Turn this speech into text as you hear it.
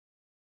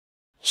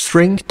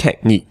Schlenk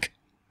technique.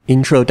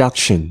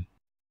 Introduction.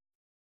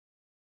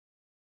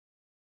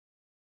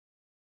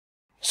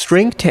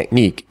 Schlenk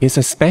technique is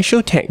a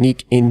special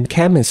technique in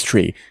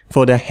chemistry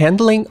for the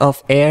handling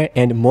of air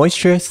and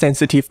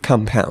moisture-sensitive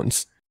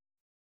compounds.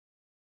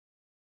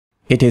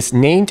 It is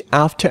named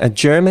after a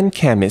German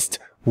chemist,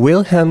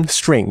 Wilhelm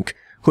Schlenk,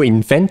 who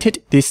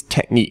invented this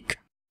technique.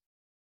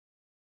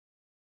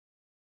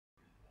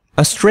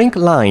 A Schlenk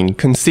line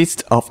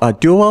consists of a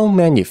dual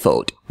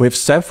manifold with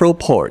several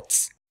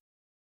ports.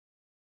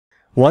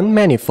 One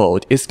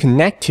manifold is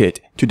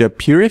connected to the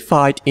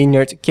purified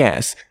inert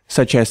gas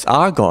such as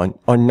argon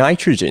or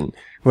nitrogen,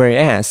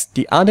 whereas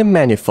the other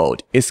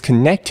manifold is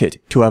connected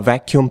to a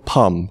vacuum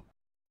pump.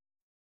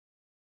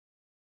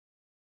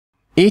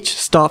 Each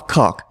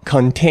stopcock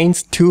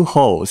contains two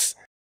holes.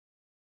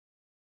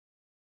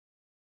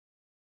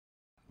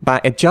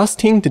 By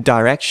adjusting the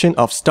direction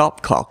of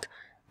stopcock,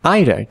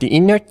 either the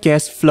inert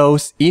gas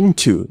flows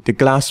into the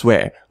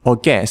glassware or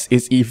gas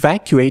is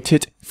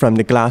evacuated from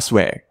the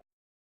glassware.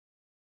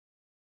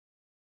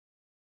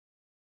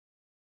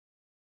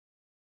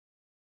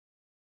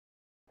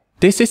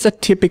 This is a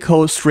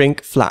typical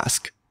Schlenk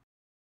flask.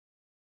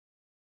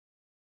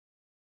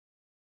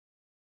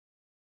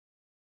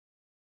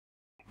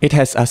 It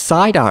has a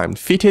sidearm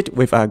fitted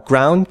with a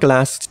ground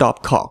glass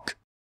stopcock.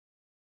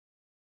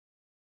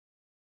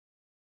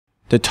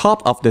 The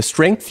top of the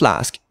Schlenk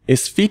flask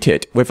is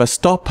fitted with a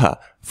stopper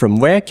from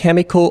where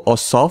chemical or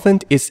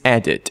solvent is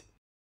added.